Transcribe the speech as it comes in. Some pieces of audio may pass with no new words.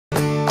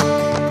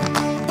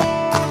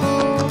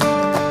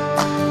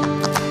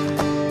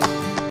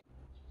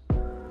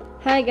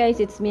Hi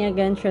guys, it's me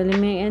again,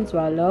 Sherlyn and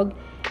Sualog,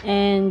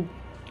 and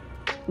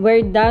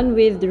we're done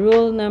with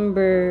rule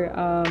number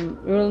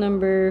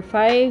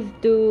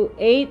 5 to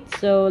 8.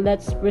 So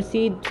let's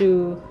proceed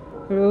to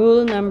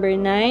rule number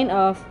 9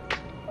 of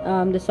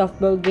the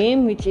softball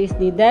game, which is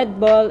the dead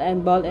ball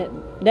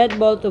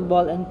to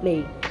ball and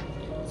play.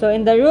 So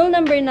in the rule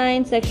number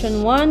 9,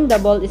 section 1, the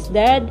ball is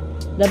dead.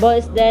 The ball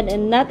is dead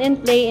and not in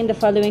play in the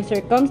following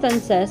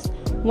circumstances: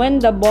 when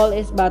the ball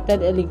is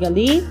batted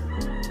illegally,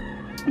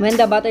 when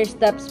the batter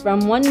steps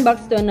from one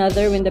box to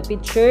another, when the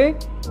pitcher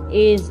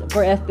is,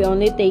 for FP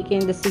only, taking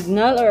the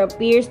signal or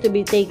appears to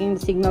be taking the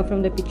signal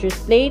from the pitcher's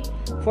plate.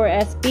 For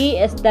SP,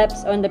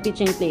 steps on the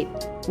pitching plate.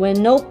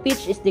 When no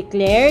pitch is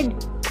declared,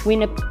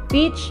 when a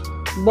pitch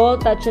ball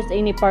touches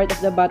any part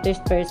of the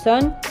batter's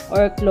person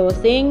or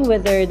clothing,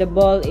 whether the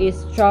ball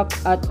is struck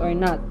at or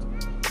not.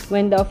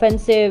 When a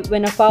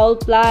foul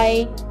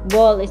fly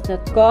ball is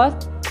not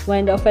caught,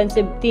 when the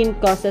offensive team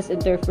causes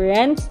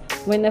interference,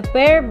 when a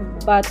fair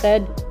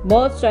batted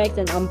ball strikes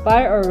an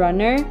umpire or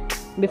runner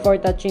before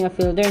touching a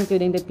fielder,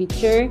 including the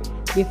pitcher,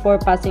 before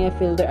passing a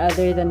fielder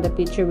other than the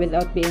pitcher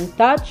without being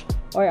touched,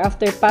 or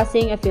after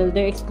passing a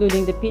fielder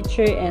excluding the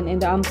pitcher, and in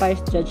the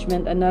umpire's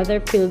judgment another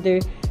fielder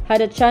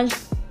had a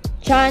chance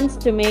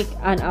to make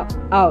an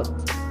out.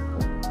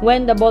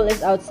 When the ball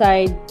is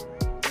outside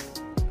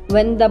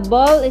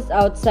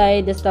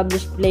the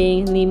established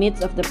playing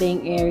limits of the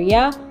playing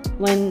area,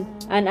 when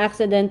an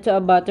accident to a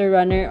batter,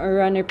 runner, or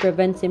runner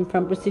prevents him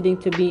from proceeding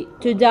to the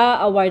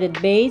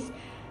awarded base.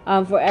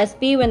 For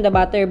SP, when the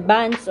batter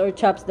bants or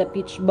chops the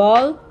pitch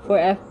ball. For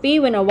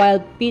FP, when a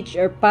wild pitch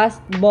or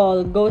passed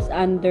ball goes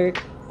under,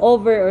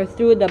 over, or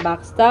through the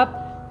backstop.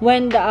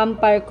 When the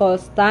umpire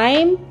calls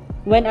time.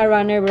 When a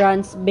runner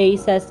runs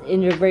bases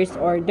in reverse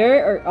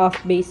order or off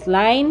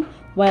baseline,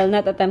 while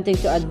not attempting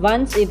to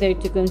advance, either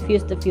to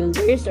confuse the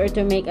fielders or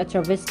to make a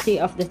travesty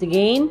of the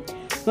game.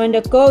 When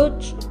the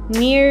coach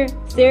near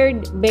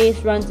third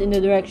base runs in the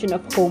direction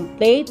of home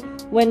plate.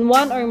 When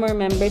one or more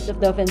members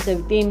of the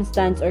offensive team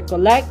stands or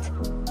collect.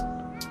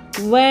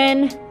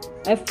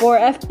 For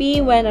FP,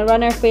 when a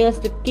runner fails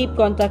to keep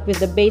contact with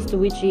the base to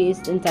which he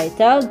is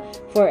entitled.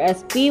 For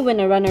SP,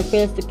 when a runner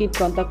fails to keep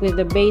contact with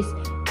the base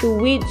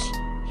to which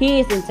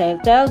he is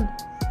entitled.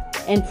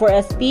 And for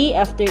SP,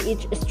 after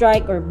each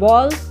strike or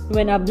ball,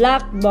 when a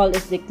black ball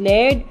is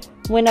declared,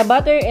 when a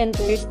batter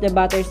enters the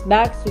batter's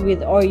box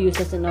with or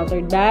uses an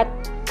altered bat,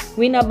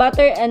 when a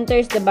batter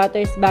enters the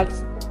batter's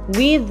box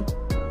with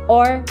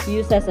or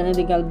uses an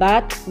illegal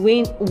bat,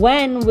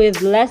 when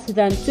with less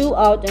than 2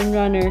 out and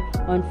runner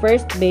on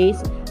first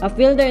base, a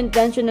fielder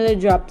intentionally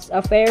drops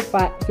a fair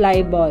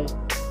fly ball,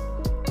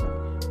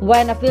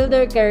 when a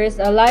fielder carries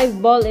a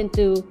live ball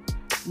into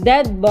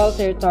dead ball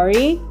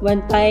territory,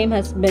 when time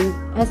has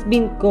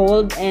been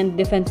called and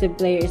defensive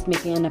player is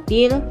making an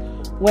appeal,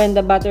 when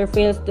the batter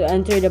fails to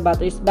enter the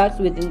batter's box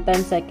within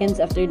 10 seconds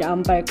after the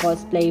umpire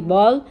calls play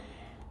ball,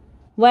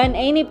 when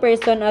any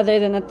person other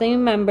than a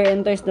team member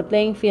enters the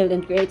playing field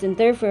and creates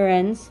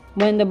interference,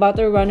 when the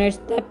batter runner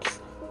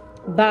steps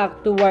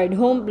back toward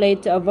home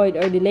plate to avoid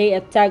or delay a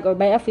tag or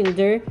by a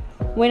fielder,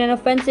 when an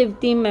offensive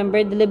team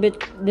member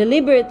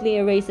deliberately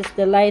erases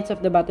the lights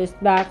of the batter's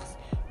box,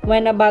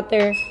 when a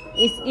batter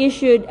is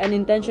issued an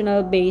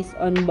intentional base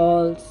on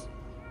balls,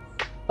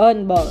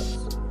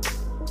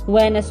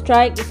 when a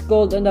strike is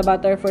called on the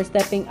batter for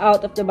stepping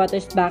out of the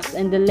batter's box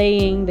and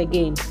delaying the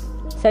game.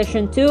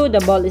 Section 2, the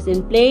ball is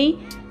in play.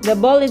 The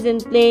ball is in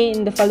play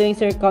in the following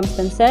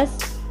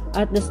circumstances: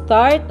 at the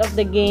start of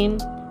the game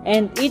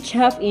and each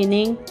half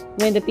inning,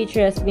 when the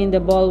pitcher has been the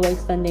ball while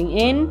standing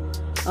in,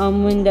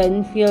 when the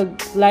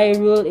infield fly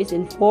rule is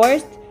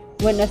enforced,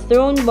 when a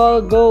thrown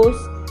ball goes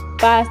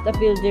past a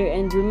fielder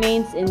and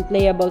remains in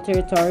playable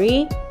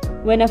territory,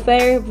 when a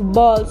fair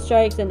ball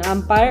strikes an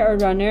umpire or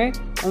runner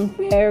on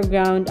fair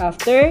ground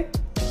after,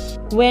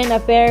 when a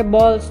fair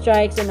ball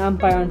strikes an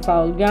umpire on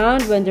foul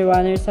ground, when the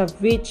runners have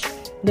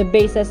reached the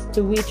bases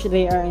to which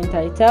they are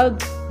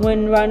entitled,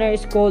 when runner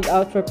is called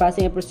out for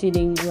passing a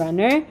proceeding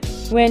runner,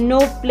 when no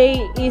play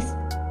is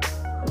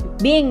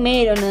being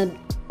made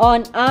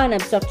on an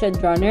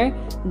obstructed runner,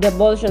 the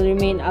ball shall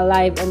remain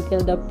alive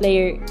until the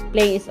play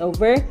is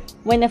over,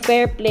 when a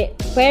fair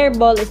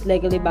ball is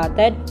legally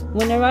batted,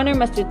 when a runner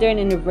must return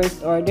in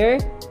reversed order,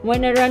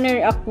 when a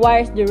runner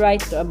acquires the right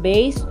to a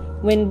base,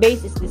 when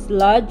base is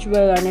dislodged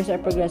while runners are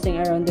progressing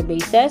around the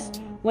bases,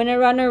 when a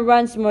runner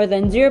runs more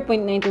than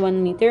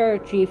 0.91 meter or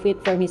 3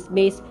 feet from his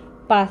base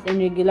path in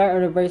regular or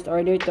reversed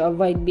order to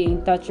avoid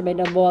being touched by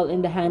the ball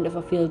in the hand of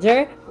a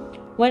fielder,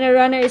 when a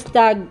runner is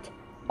tagged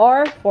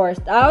or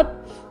forced out,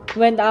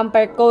 when the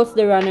umpire calls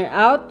the runner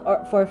out or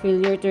for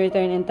failure to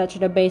return and touch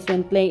the base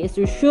when play is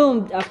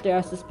resumed after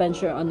a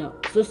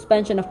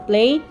suspension of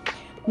play,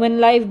 when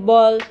live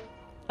ball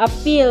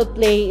appeal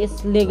play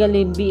is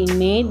legally being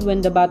made,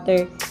 when the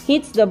batter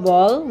hits the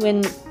ball,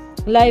 when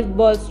live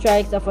ball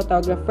strikes a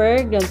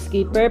photographer,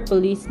 groundskeeper,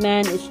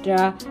 policeman,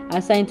 etc.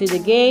 assigned to the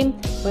game,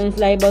 when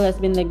fly ball has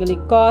been legally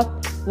caught,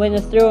 when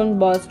a thrown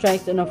ball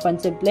strikes an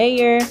offensive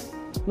player,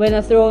 when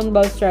a thrown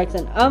ball strikes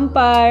an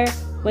umpire,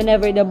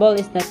 whenever the ball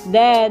is not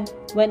dead,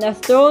 when a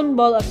thrown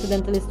ball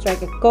accidentally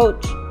strikes a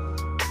coach.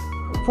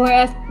 For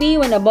FP,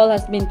 when a ball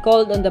has been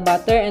called on the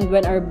batter and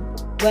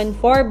when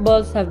 4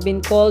 balls have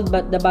been called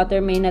but the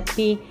batter may not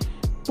be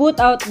put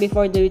out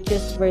before they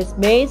reaches first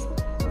base.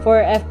 For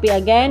FP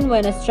again,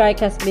 when a strike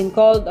has been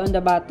called on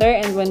the batter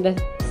and when the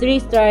 3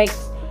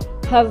 strikes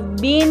have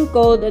been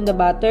called on the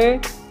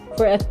batter.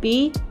 For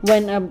FP,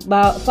 when a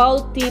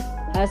foul tip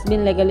has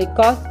been legally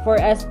caught. For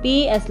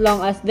SP, as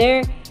long as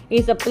there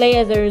is a play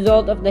as a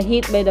result of the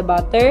hit by the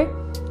batter.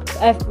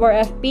 For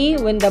FP,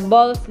 when the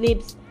ball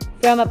slips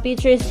from a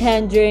pitcher's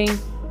hand during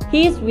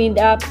his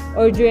wind-up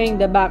or during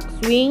the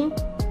backswing.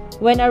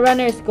 When a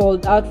runner is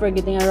called out for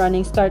getting a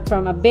running start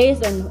from a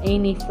base on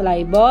any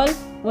fly ball.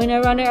 When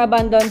a runner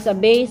abandons a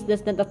base,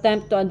 does not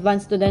attempt to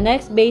advance to the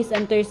next base,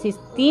 enters his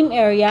team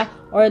area,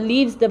 or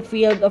leaves the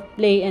field of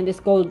play and is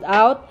called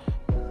out.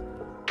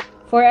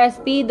 For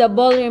SP, the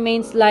ball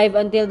remains live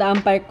until the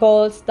umpire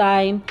calls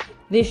time.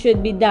 This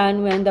should be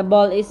done when the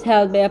ball is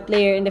held by a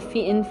player in the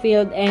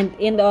infield and,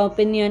 in the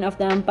opinion of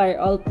the umpire,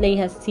 all play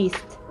has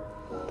ceased.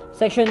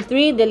 Section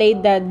 3,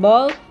 delayed dead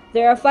ball.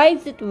 There are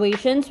 5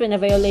 situations when a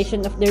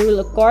violation of the rule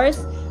occurs.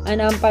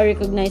 An umpire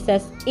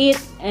recognizes it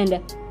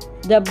and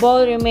the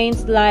ball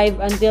remains live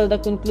until the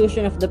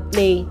conclusion of the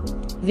play.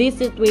 These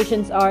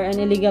situations are an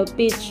illegal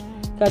pitch,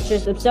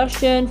 catcher's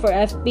obstruction for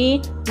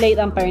FP, plate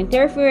umpire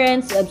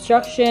interference,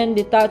 obstruction,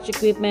 detached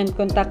equipment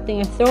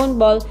contacting a thrown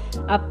ball,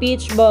 a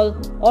pitch ball,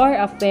 or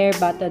a fair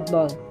batted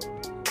ball.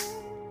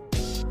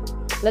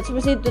 Let's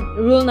proceed to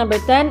rule number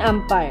 10,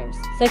 umpires.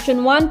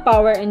 Section 1,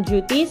 power and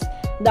duties.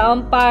 The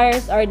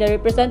umpires are the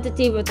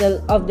representative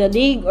of the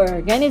league or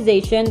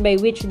organization by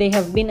which they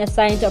have been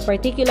assigned to a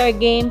particular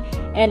game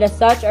and as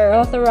such are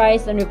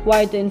authorized and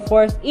required to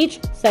enforce each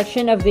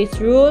section of these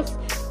rules.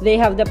 They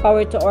have the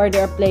power to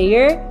order a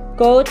player,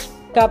 coach,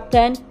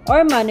 captain,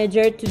 or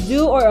manager to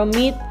do or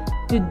omit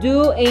to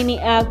do any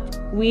act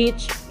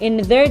which, in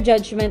their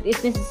judgment,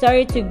 is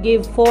necessary to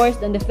give force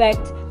and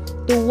effect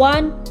to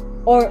one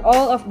or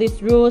all of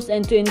these rules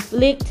and to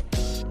inflict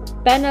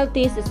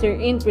penalties as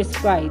herein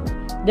prescribed.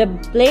 The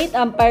plate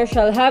umpire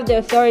shall have the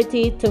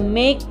authority to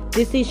make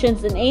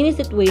decisions in any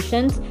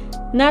situations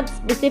not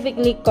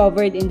specifically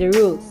covered in the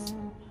rules.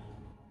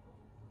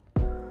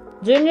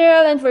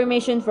 General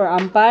information for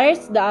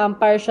umpires. The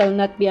umpire shall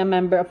not be a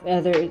member of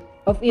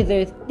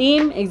either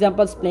team,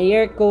 examples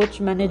player,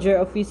 coach, manager,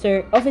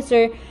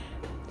 officer,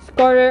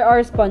 scorer,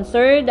 or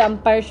sponsor. The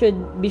umpire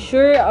should be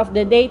sure of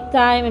the date,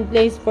 time, and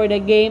place for the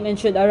game and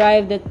should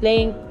arrive at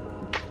playing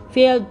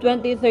field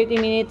 20-30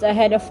 minutes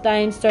ahead of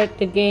time, start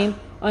the game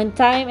on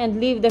time, and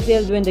leave the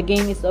field when the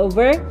game is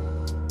over.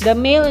 The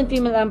male and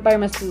female umpire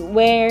must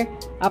wear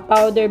a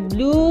powder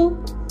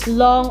blue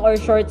long or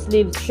short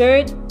sleeved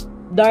shirt,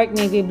 dark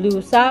navy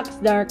blue socks,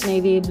 dark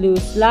navy blue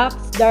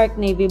slacks, dark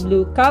navy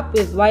blue cap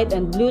with white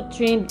and blue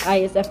trimmed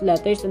ISF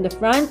letters on the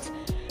front,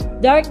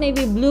 dark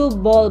navy blue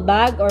ball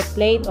bag or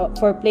plate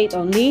for plate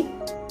only,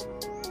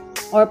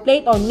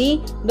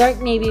 dark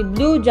navy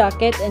blue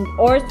jacket and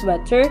or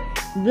sweater,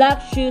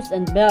 black shoes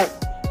and belt,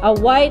 a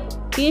white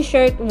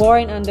t-shirt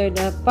worn under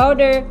the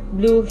powder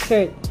blue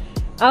shirt.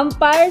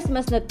 Umpires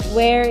must not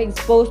wear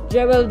exposed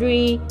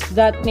jewelry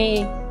that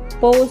may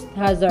pose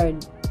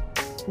hazard.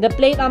 The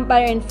plate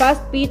umpire in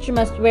fast pitch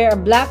must wear a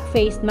black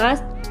face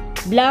mask,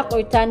 black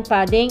or tan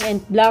padding,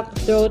 and black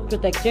throat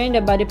protector and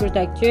the body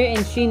protector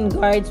and shin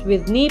guards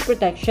with knee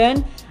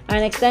protection.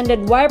 An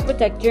extended wire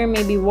protector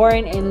may be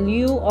worn in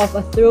lieu of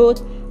a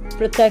throat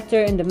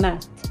protector in the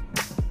mask.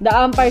 The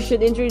umpire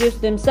should introduce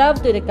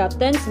themselves to the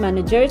captains,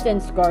 managers,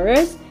 and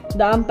scorers.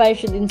 The umpire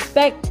should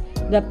inspect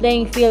the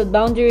playing field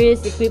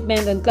boundaries,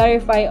 equipment, and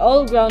clarify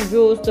all ground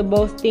rules to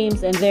both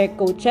teams and their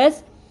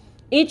coaches.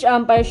 Each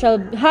umpire shall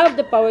have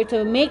the power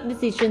to make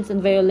decisions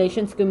on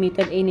violations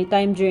committed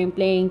anytime during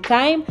playing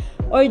time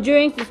or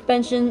during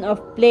suspension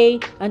of play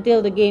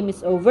until the game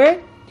is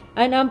over.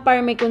 An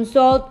umpire may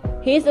consult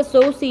his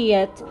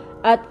associate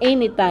at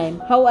any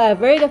time.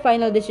 However, the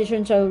final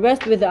decision shall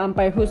rest with the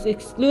umpire whose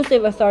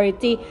exclusive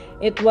authority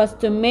it was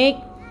to make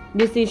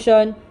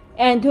decision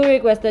and who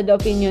requested the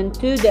opinion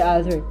to the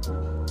other.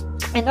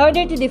 In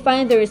order to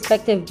define the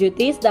respective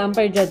duties, the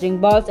umpire judging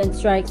balls and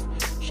strikes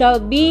shall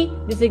be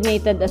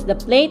designated as the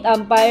plate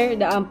umpire,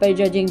 the umpire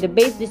judging the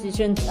base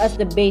decisions as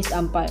the base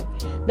umpire.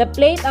 The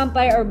plate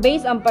umpire or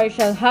base umpire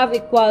shall have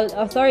equal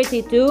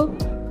authority to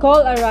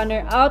call a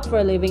runner out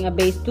for leaving a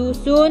base too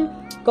soon,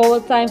 call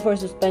time for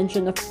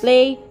suspension of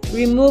play,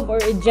 remove or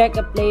eject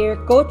a player,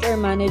 coach, or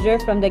manager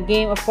from the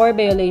game for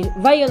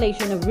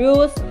violation of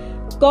rules,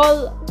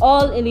 call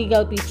all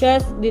illegal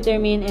pitches,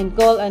 determine and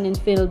call an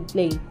infield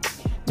play.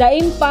 The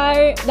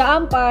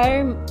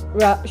umpire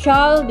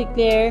shall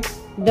declare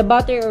the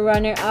batter or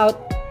runner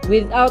out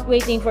without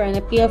waiting for an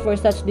appeal for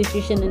such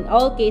decision in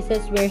all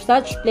cases where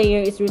such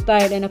player is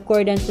retired in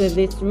accordance with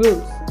these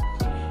rules.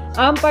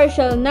 Umpire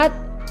shall not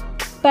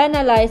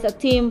penalize a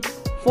team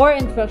for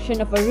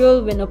infraction of a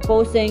rule when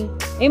imposing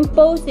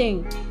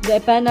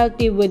the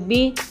penalty would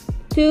be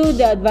to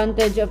the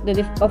advantage of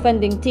the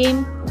offending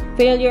team.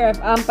 Failure of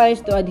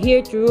umpires to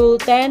adhere to Rule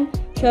 10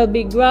 shall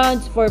be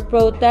grounds for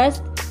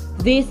protest.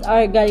 These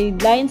are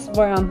guidelines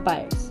for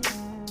umpires.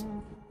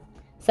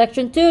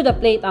 Section 2. The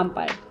plate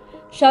umpire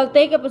shall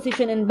take a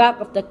position in back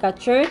of the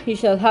catcher. He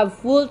shall have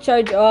full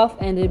charge of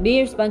and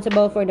be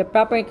responsible for the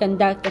proper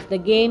conduct of the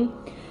game.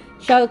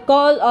 Shall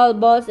call all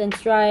balls and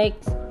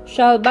strikes.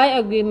 Shall by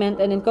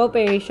agreement and in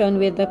cooperation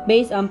with the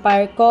base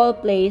umpire call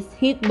plays,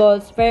 hit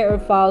balls, fair or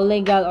foul,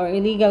 legal or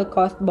illegal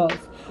cost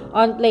balls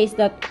on plays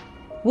that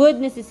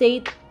would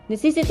necessitate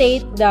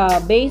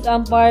the base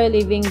umpire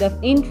leaving the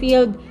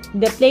infield.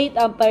 The plate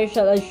umpire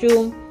shall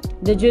assume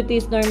the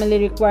duties normally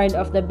required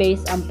of the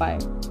base umpire.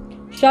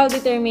 Shall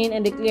determine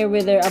and declare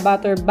whether a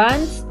batter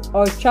bants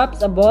or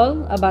chops a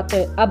ball,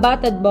 a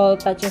batted ball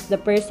touches the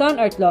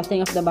person or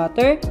clothing of the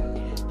batter.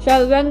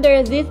 Shall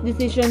render these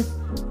decisions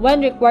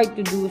when required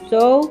to do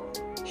so.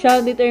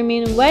 Shall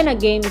determine when a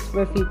game is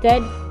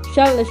forfeited.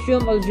 Shall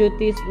assume all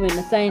duties when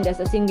assigned as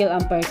a single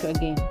umpire to a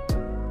game.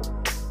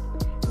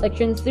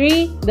 Section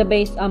 3. The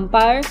base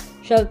umpire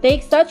shall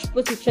take such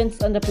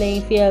positions on the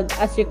playing field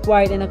as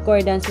required in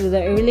accordance with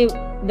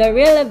the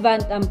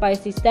relevant umpire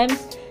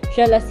systems.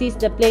 Shall assist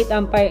the plate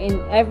umpire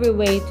in every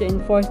way to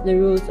enforce the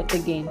rules of the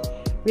game.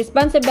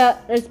 Section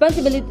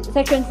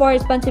 4.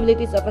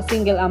 Responsibilities of a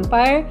single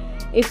umpire.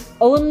 If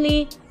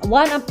only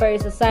one umpire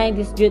is assigned,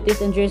 his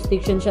duties and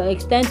jurisdiction shall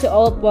extend to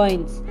all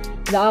points.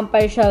 The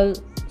umpire's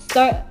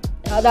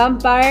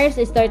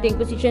starting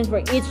position for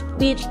each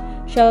pitch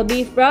shall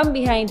be from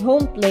behind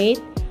home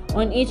plate.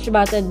 On each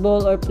batted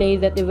ball or play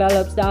that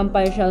develops, the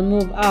umpire shall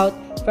move out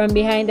from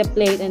behind the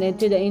plate and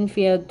into the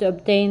infield to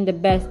obtain the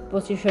best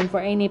position for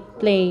any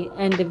play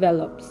and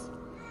develops.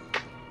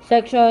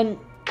 Section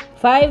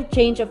 5.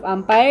 Change of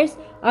umpires.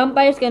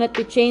 Umpires cannot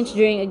be changed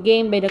during a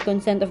game by the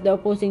consent of the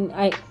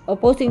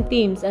opposing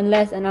teams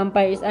unless an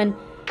umpire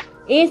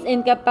is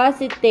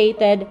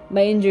incapacitated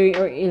by injury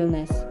or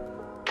illness.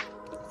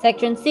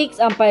 Section 6.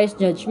 Umpire's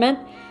judgment.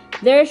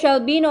 There shall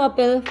be no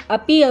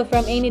appeal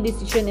from any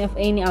decision of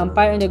any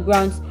umpire on the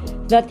grounds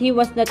that he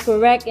was not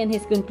correct in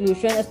his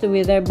conclusion as to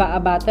whether a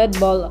batted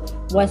ball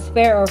was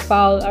fair or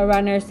foul, a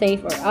runner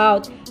safe or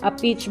out, a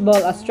pitch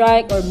ball a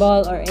strike or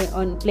ball or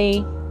on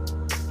play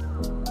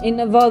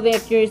involving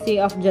accuracy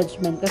of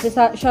judgment. Kasi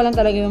siya lang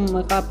talaga yung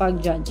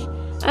makapag-judge.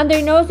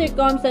 Under no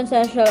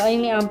circumstances shall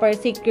any umpire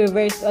seek to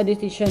reverse a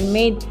decision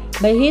made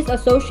by his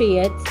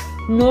associates,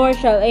 nor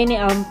shall any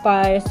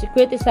umpire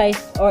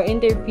criticize or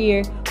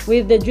interfere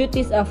with the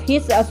duties of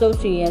his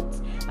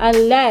associates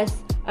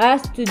unless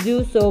asked to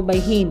do so by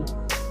him.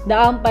 The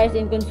umpires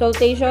in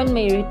consultation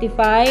may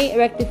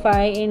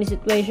rectify any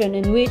situation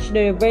in which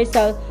the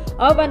reversal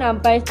of an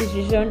umpire's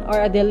decision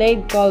or a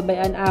delayed call by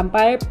an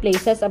umpire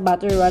places a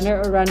batter, runner,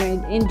 or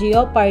runner in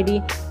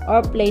jeopardy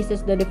or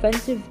places the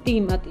defensive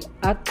team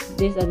at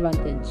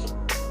disadvantage.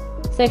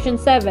 Section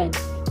 7.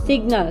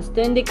 Signals.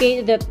 To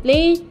indicate that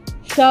play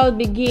shall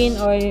begin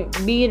or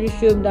be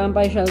resumed, the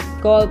umpire shall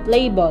call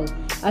play ball.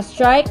 A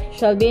strike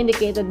shall be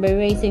indicated by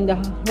raising the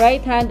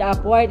right hand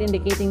upward,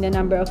 indicating the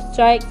number of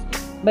strikes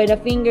by the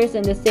fingers,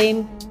 and the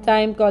same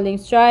time calling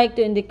strike.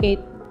 To indicate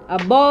a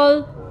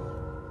ball,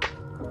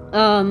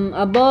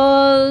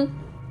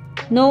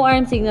 no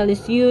arm signal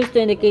is used.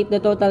 To indicate the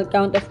total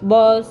count of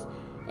balls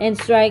and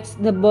strikes,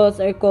 the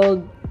balls are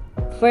called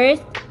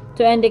first.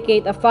 To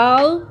indicate a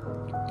foul,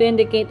 to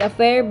indicate a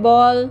fair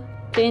ball,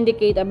 to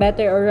indicate a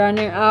batter or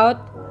runner out,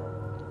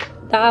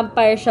 the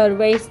umpire shall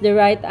raise the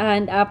right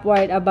hand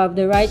upward above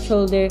the right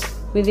shoulder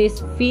with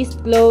his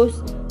fist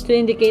closed. To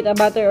indicate a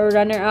batter or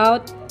runner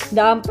out,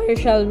 the umpire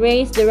shall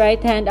raise the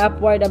right hand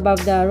upward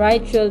above the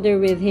right shoulder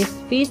with his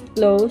fist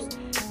closed.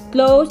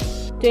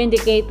 To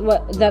indicate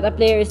that a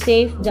player is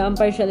safe, the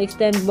umpire shall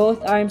extend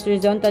both arms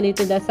horizontally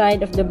to the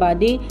side of the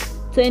body.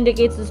 To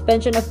indicate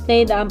suspension of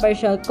play, the umpire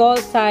shall call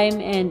time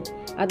and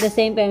at the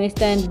same time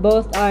extend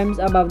both arms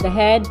above the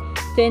head.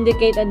 To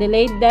indicate a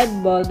delayed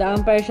dead ball, the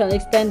umpire shall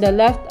extend the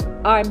left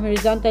arm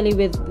horizontally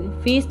with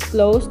fist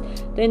closed.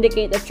 To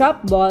indicate a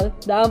drop ball,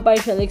 the umpire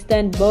shall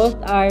extend both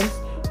arms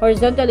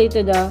horizontally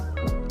to the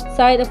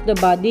side of the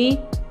body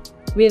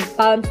with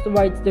palms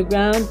towards the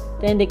ground.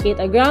 To indicate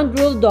a ground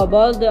rule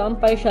double, the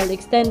umpire shall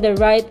extend the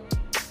right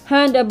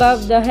hand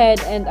above the head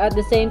and at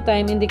the same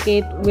time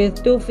indicate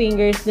with two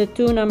fingers the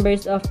two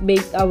numbers of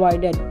base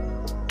awarded.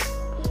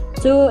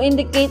 To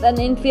indicate an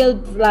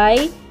infield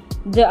fly,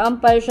 the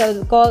umpire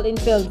shall call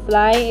infield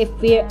fly. If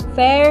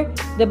fair,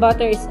 the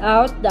batter is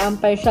out, the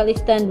umpire shall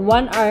extend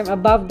one arm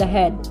above the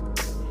head.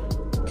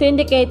 To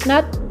indicate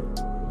not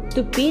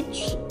to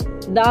pitch,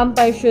 the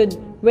umpire should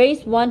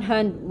raise one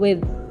hand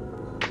with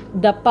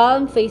the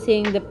palm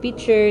facing the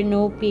pitcher.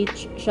 No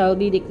pitch shall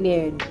be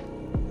declared.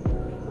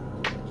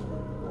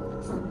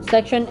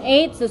 Section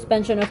 8.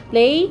 Suspension of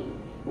play.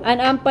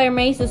 An umpire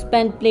may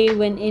suspend play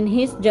when in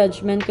his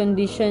judgment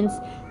conditions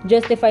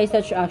justify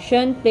such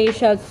action. Play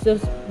shall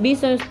be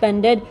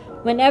suspended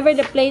whenever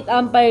the plate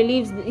umpire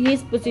leaves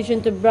his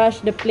position to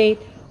brush the plate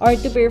or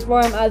to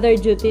perform other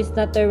duties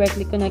not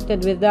directly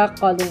connected with the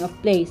calling of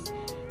plays.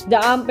 The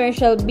umpire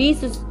shall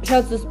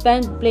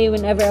suspend play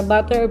whenever a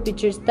batter or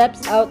pitcher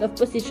steps out of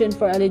position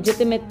for a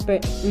legitimate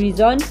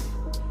reason.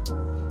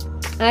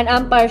 An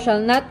umpire shall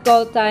not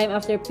call time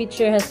after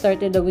pitcher has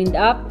started the wind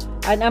up.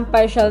 An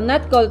umpire shall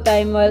not call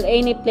time while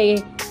any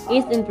play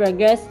is in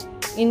progress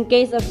in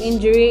case of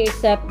injury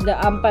except the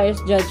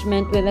umpire's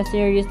judgment with a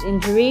serious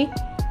injury.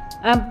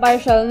 Umpire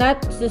shall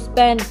not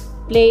suspend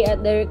play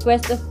at the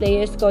request of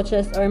players,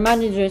 coaches, or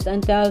managers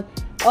until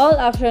all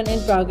action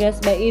in progress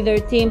by either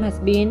team has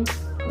been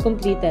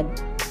completed.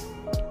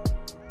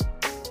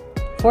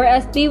 For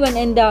SP, when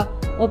in the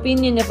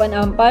opinion of an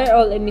umpire,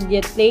 all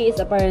immediate play is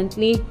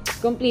apparently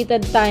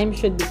completed, time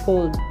should be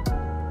called.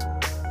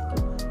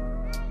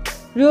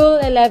 Rule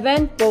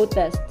 11.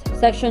 Protest.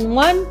 Section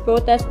 1.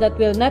 Protests that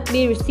will not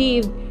be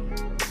received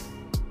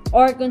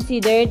or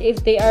considered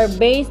if they are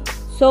based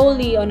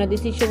solely on a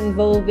decision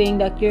involving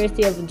the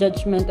accuracy of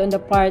judgment on the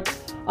part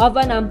of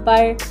an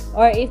umpire,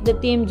 or if the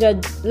team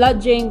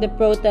lodging the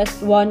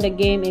protest won the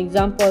game.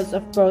 Examples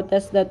of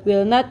protests that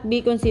will not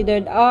be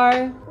considered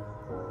are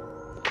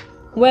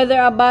whether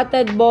a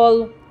batted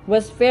ball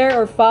was fair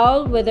or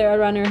foul, whether a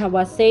runner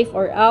was safe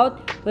or out,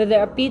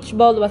 whether a pitch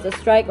ball was a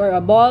strike or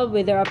a ball,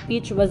 whether a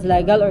pitch was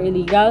legal or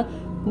illegal,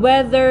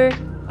 whether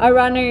a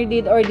runner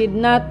did or did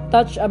not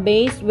touch a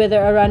base,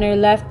 whether a runner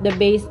left the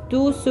base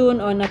too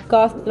soon on a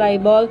caught fly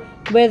ball,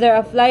 whether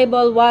a fly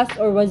ball was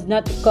or was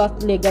not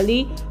caught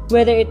legally,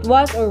 whether it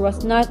was or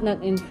was not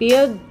in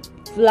field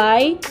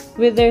fly,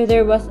 whether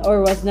there was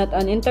or was not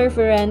an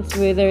interference,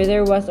 whether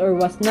there was or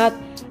was not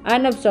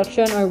an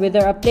obstruction, or whether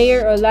a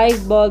player or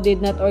live ball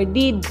did not or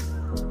did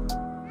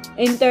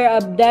enter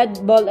a dead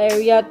ball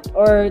area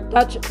or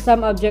touch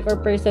some object or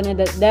person in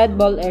the dead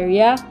ball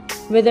area,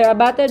 whether a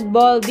batted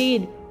ball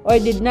did or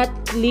did not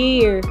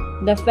clear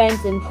the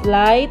fence in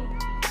flight,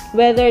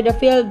 whether the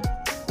field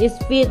is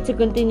fit to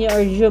continue or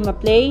resume a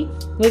play,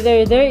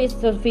 whether there is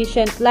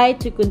sufficient light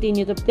to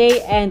continue to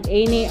play, and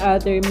any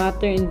other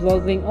matter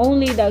involving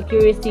only the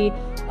accuracy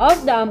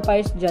of the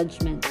umpire's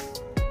judgment.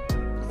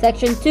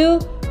 Section 2.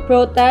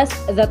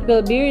 Protests that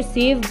will be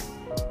received.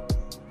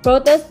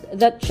 Protests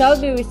that shall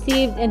be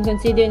received and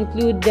considered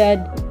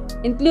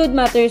include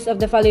matters of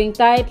the following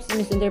types: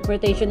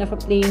 misinterpretation of a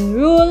playing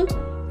rule,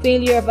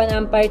 failure of an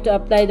umpire to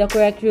apply the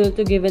correct rule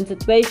to given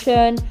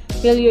situation,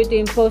 failure to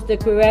impose the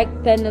correct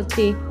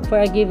penalty for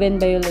a given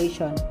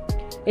violation,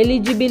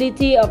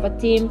 eligibility of a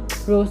team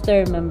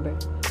roster member.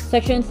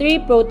 Section 3.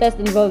 Protest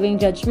involving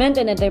judgment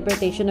and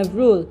interpretation of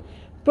rule.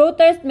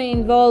 Protest may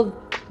involve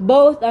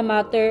both a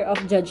matter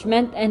of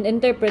judgment and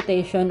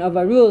interpretation of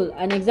a rule.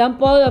 An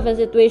example of a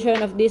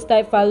situation of this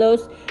type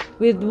follows: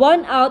 with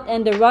one out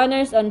and the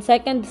runners on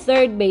second,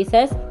 third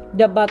bases,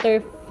 the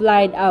batter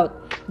flied out.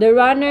 The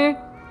runner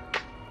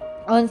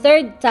on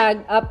third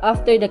tagged up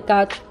after the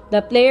catch.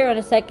 The player on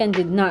the second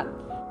did not.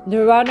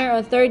 The runner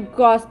on third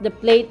crossed the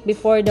plate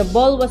before the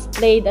ball was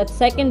played at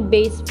second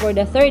base for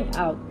the third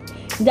out.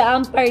 The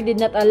umpire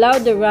did not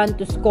allow the run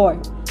to score.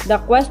 The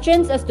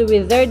questions as to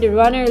whether the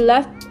runner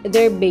left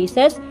their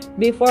bases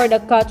before the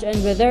catch and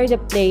whether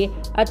the play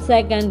at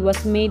second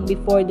was made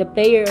before the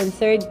player on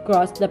third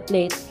crossed the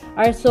plate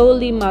are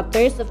solely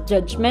matters of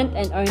judgment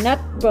and are not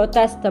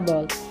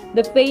protestable.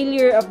 The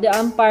failure of the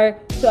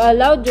umpire to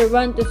allow the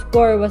run to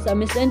score was a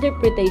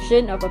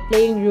misinterpretation of a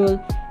playing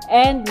rule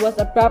and was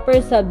a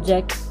proper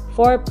subject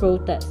for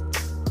protest.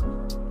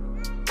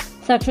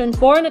 Section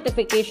 4.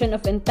 Notification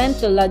of intent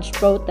to lodge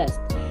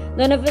protest.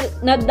 The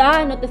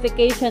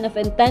notification of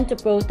intent to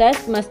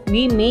protest must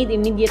be made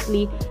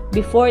immediately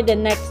before the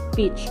next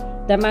pitch.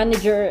 The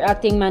manager or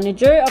acting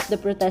manager of the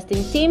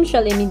protesting team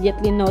shall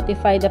immediately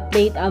notify the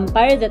plate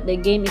umpire that the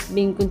game is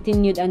being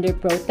continued under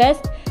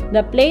protest.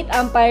 The plate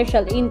umpire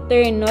shall in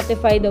turn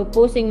notify the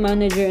opposing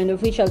manager and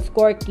official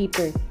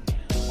scorekeeper.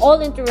 All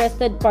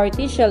interested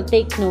parties shall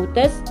take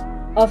notice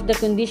of the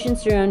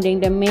conditions surrounding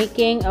the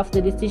making of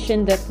the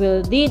decision that will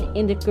lead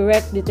in the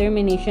correct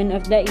determination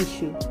of the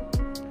issue.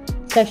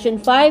 Section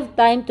 5.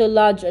 Time to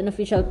lodge an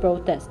official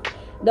protest.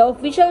 The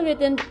official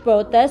written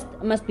protest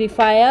must be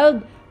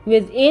filed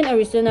within a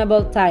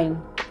reasonable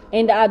time.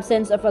 In the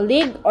absence of a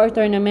league or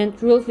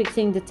tournament rule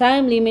fixing the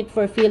time limit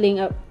for filing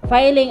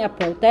a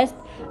protest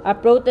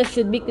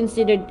should be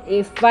considered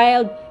if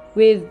filed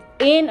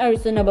within a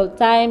reasonable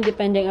time,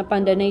 depending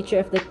upon the nature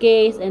of the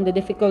case and the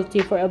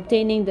difficulty for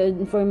obtaining the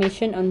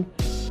information on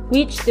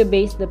which to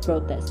base the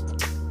protest.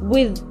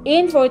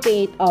 Within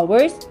 48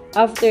 hours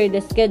after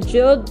the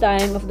scheduled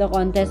time of the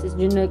contest is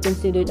generally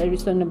considered a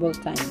reasonable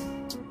time.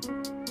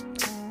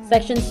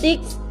 Section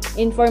 6.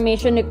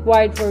 Information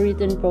required for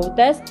written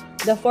protest.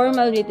 The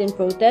formal written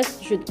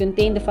protest should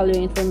contain the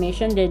following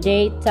information: the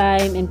date,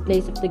 time, and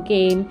place of the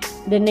game,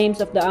 the names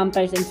of the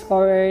umpires and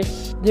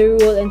scorers, the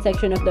rule and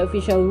section of the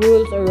official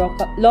rules or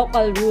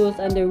local rules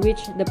under which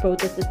the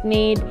protest is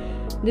made,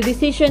 the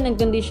decision and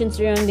conditions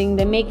surrounding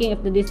the making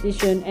of the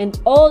decision, and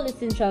all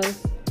essential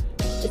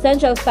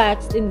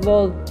facts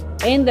involved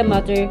in the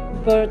matter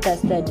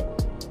protested.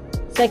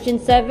 Section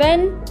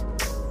 7.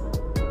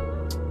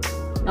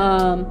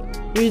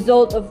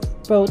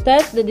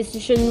 Protest. The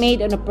decision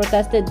made on a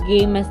protested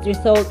game must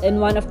result in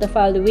one of the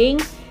following.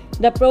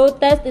 The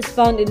protest is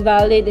found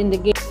invalid in the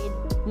game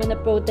when a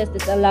protest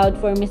is allowed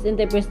for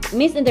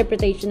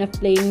misinterpretation of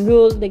playing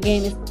rule. The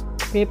game is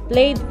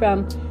replayed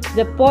from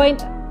the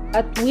point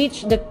at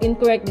which the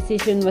incorrect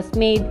decision was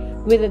made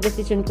with the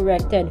decision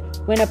corrected.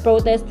 When a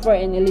protest for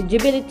an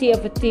eligibility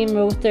of a team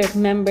roster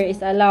member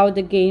is allowed,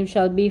 the game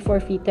shall be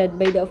forfeited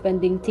by the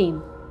offending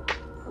team.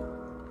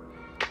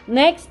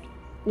 Next,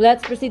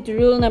 let's proceed to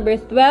rule number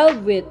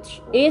 12,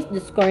 which is the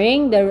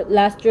scoring, the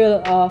last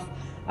rule of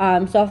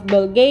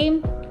softball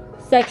game.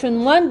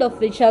 Section 1, the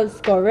official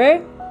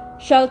scorer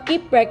shall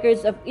keep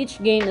records of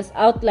each game as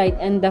outlined,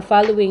 and the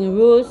following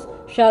rules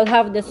shall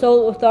have the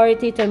sole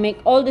authority to make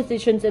all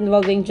decisions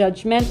involving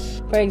judgment.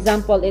 For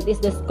example, it is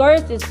the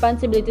scorer's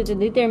responsibility to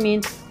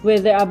determine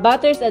whether a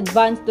batter's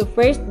advance to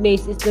first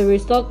base is the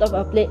result of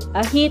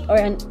a hit or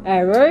an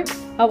error.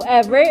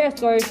 However, a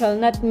scorer shall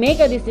not make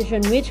a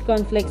decision which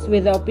conflicts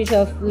with the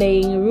official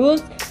playing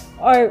rules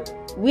or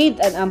with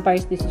an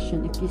umpire's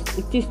decision.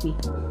 Excuse me.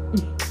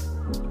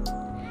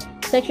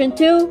 Section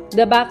 2,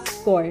 the box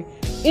score.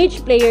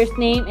 Each player's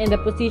name and the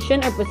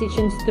position or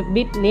positions to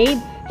be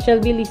played shall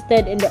be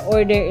listed in the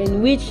order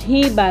in which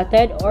he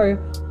batted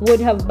or would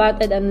have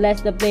batted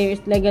unless the player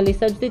is legally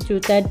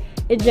substituted,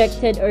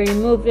 ejected, or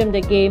removed from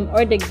the game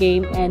or the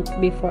game ends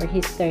before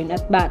his turn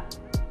at bat.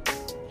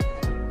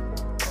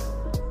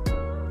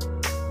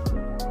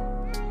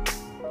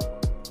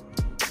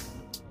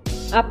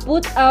 A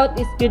put out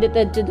is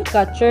credited to the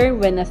catcher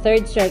when a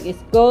third strike is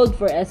called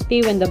for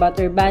SP when the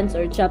batter bants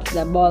or chops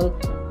the ball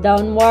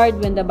downward,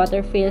 when the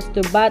batter fails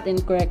to bat in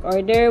correct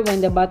order,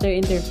 when the batter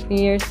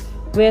interferes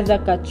with the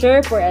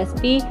catcher for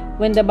SP,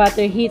 when the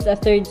batter hits a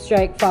third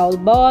strike foul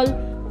ball,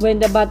 when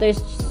the batter is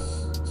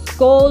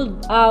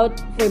called out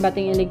for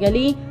batting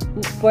illegally,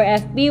 for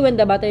FP, when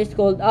the batter is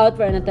called out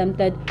for an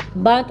attempted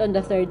bunt on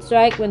the third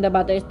strike, when the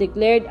batter is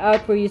declared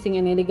out for using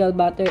an illegal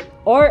batter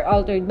or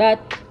altered bat,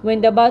 when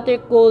the batter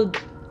called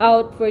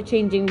out for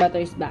changing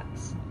batter's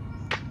backs.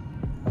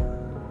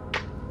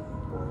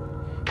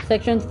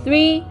 Section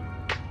 3,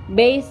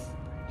 base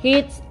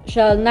hits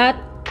shall not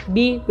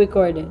be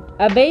recorded.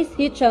 A base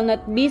hit shall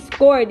not be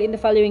scored in the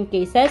following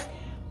cases: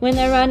 when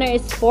a runner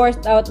is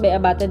forced out by a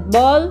batted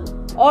ball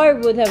or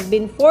would have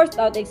been forced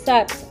out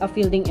except a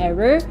fielding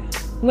error,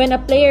 when a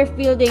player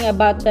fielding a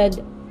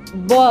batted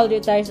ball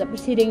retires a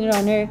preceding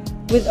runner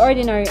with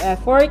ordinary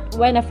effort,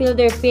 when a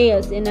fielder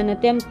fails in an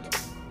attempt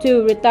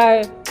to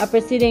retire a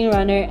preceding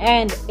runner,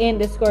 and in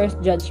the scorer's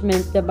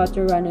judgment the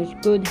batter runner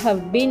could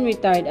have been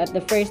retired at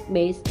the first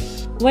base,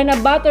 when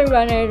a batter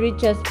runner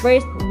reaches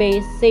first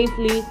base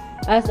safely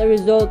as a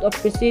result of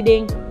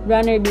preceding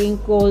runner being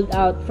called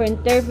out for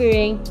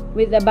interfering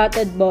with a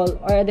batted ball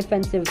or a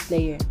defensive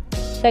player.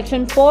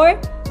 Section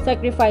 4,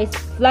 sacrifice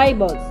fly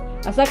balls.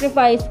 A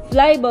sacrifice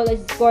fly ball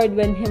is scored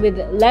when with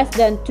less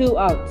than 2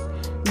 outs.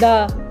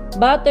 The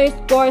batter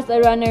scores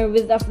a runner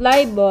with a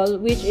fly ball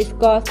which is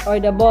caught, or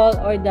the ball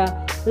or the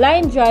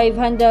line drive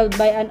handled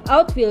by an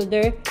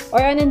outfielder or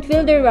an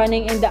infielder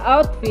running in the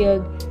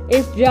outfield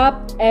is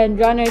dropped and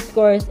runner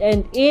scores,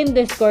 and in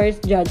the scorer's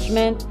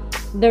judgment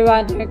the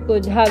runner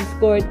could have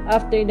scored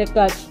after the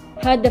catch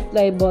had the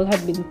fly ball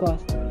had been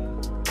caught.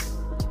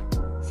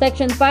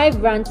 Section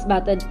 5, runs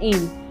batted in.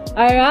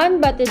 A run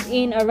batted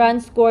in, a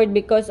run scored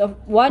because of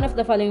one of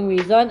the following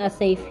reasons: a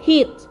safe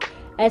hit,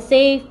 a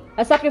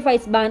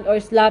sacrifice bunt or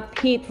slap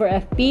hit for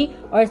FP,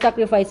 or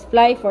sacrifice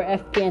fly for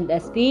FP and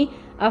SP,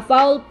 a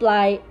foul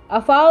fly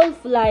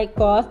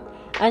caught,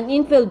 an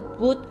infield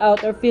put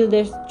out or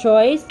fielder's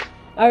choice,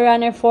 a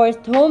runner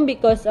forced home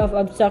because of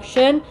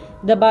obstruction,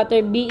 the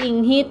batter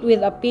being hit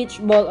with a pitch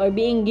ball or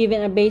being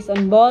given a base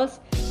on balls,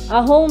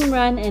 a home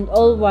run, and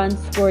all runs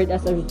scored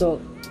as a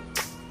result.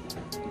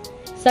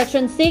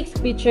 Section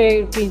 6,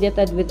 pitcher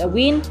credited with a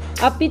win.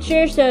 A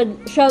pitcher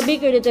shall be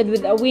credited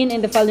with a win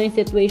in the following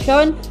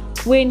situation: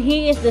 when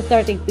he is the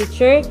starting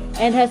pitcher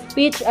and has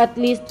pitched at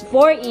least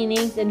 4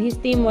 innings and his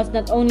team was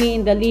not only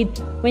in the lead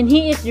when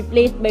he is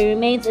replaced but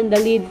remains in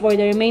the lead for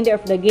the remainder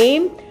of the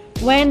game,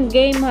 when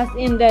game has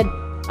ended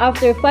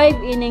after 5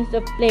 innings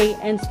of play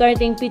and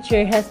starting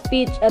pitcher has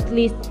pitched at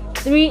least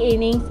 3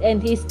 innings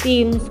and his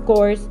team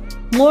scores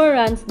more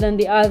runs than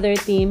the other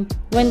team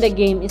when the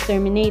game is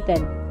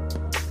terminated.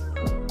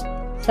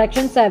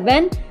 Section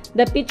 7,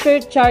 the pitcher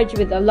charged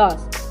with a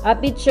loss. A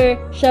pitcher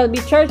shall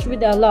be charged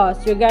with a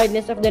loss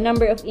regardless of the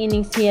number of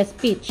innings he has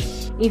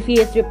pitched, if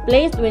he is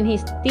replaced when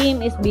his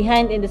team is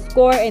behind in the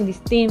score and his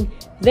team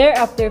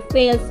thereafter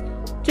fails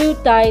to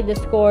tie the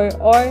score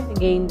or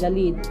gain the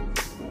lead.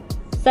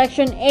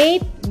 Section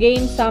 8,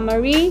 game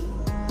summary.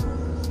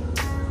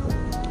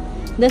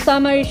 The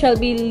summary shall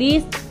be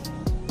list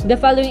the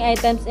following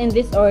items in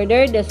this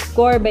order: the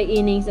score by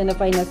innings and the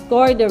final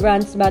score, the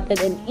runs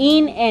batted and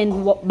in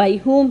and by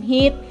whom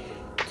hit,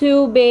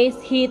 2 base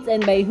hits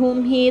and by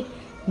whom hit,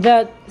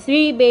 the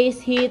 3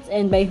 base hits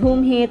and by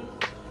whom hit,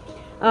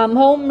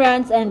 home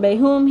runs and by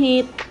whom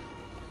hit,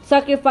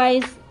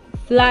 sacrifice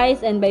flies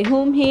and by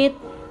whom hit,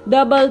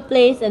 double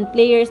plays and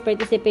players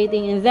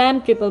participating in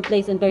them, triple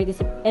plays and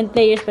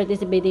players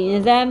participating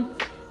in them,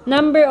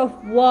 number of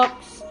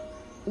walks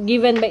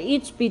given by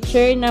each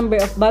pitcher, number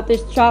of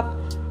batters struck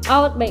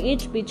out by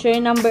each pitcher,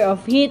 number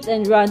of hits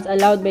and runs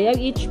allowed by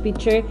each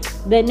pitcher,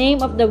 the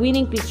name of the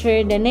winning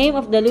pitcher, the name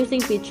of the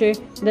losing pitcher,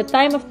 the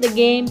time of the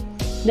game,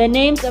 the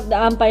names of the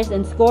umpires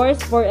and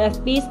scores for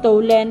FP,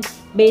 stolen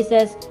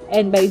bases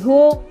and by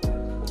who,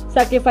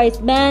 sacrifice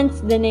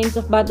bands, the names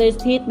of batters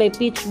hit by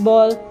pitch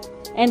ball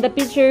and the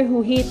pitcher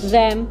who hit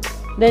them,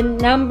 the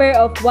number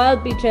of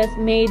wild pitches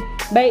made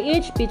by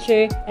each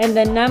pitcher, and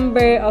the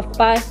number of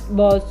passed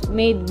balls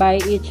made by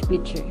each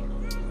pitcher.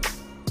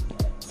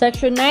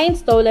 Section 9,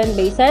 stolen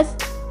bases.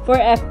 For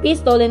FP,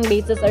 stolen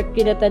bases are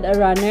credited to a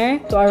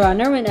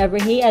runner whenever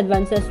he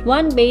advances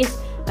one base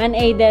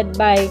unaided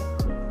by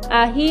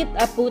a hit,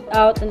 a put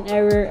out, an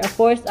error, a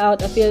forced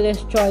out, a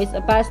fielder's choice,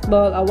 a passed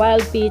ball, a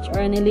wild pitch, or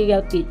an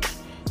illegal pitch.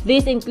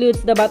 This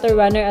includes the batter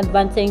runner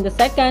advancing the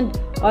second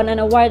on an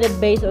awarded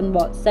base on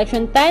balls.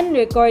 Section 10,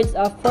 records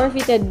of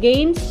forfeited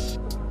games.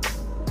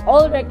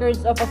 All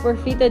records of a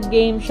forfeited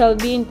game shall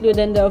be included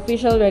in the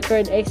official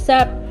record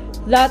except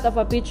that of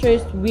a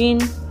pitcher's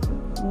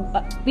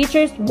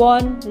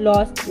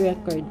won-lost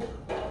record.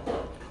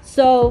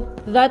 So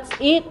that's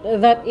it.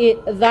 Those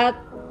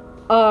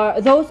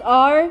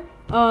are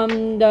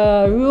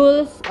the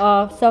rules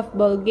of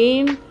softball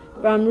game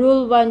from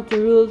Rule 1 to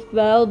Rule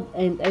 12,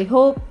 and I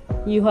hope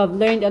you have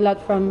learned a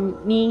lot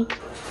from me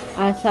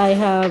as I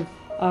have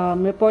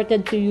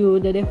reported to you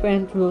the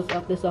different rules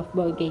of the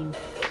softball game.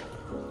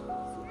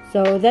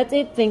 So that's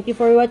it. Thank you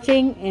for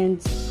watching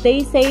and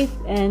stay safe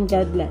and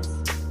God bless.